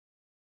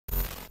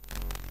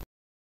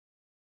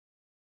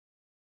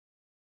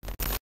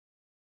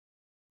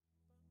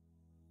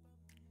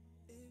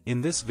In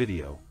this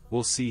video,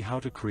 we'll see how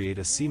to create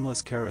a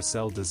seamless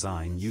carousel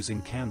design using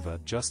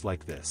Canva just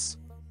like this.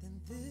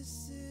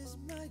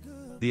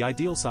 The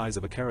ideal size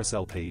of a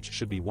carousel page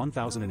should be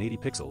 1080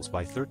 pixels by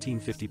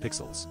 1350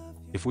 pixels.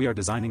 If we are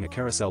designing a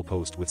carousel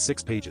post with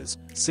 6 pages,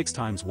 6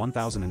 times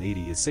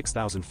 1080 is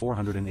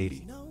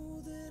 6480.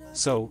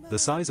 So, the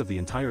size of the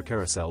entire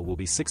carousel will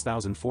be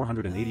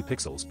 6480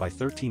 pixels by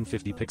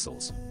 1350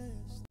 pixels.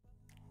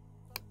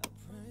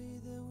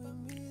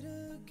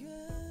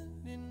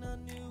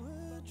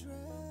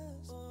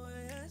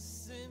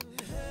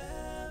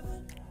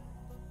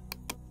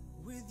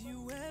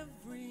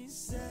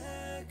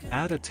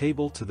 Add a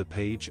table to the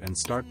page and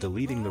start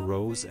deleting the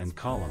rows and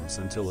columns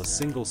until a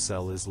single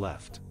cell is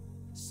left.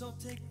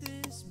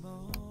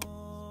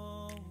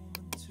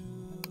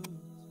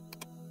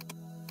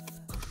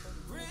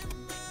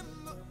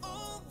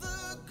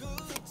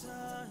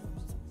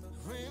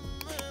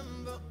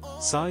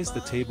 Size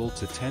the table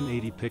to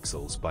 1080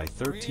 pixels by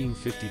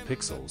 1350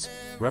 pixels,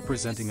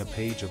 representing a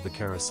page of the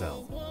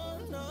carousel.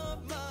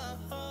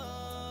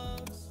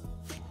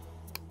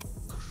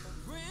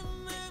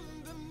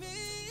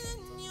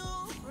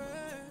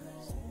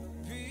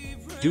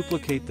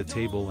 Duplicate the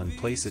table and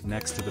place it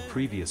next to the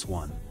previous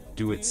one.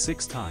 Do it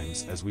 6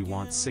 times as we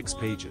want 6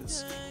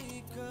 pages.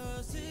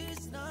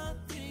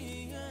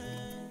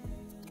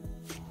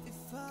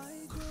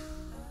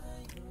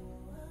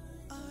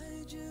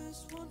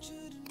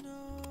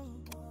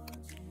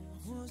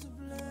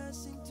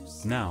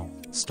 Now,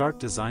 start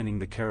designing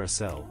the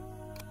carousel.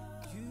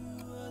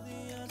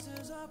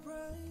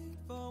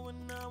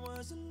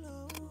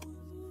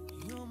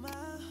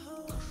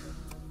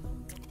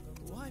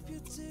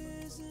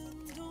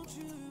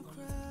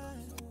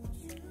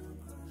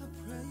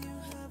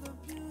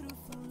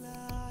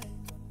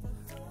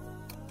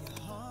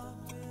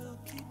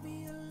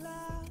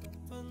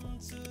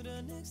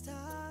 Next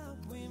time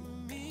we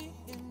meet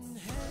in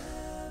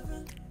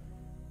heaven,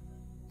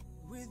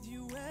 with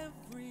you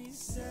every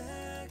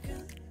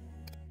second.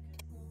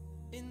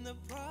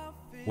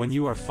 When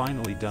you are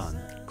finally done,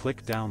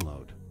 click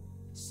download.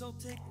 So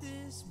take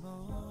this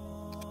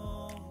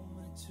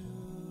moment to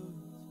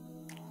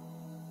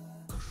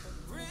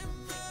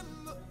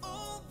remember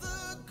all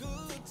the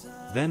good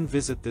times. Then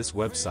visit this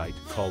website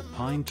called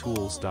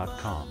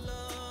pinetools.com.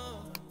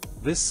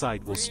 This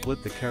site will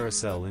split the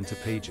carousel into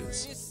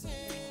pages.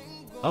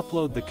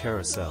 Upload the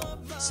carousel,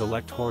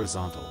 select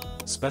horizontal,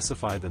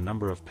 specify the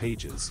number of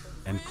pages,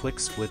 and click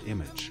split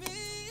image.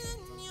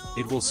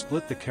 It will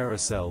split the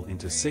carousel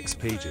into 6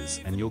 pages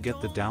and you'll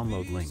get the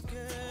download link.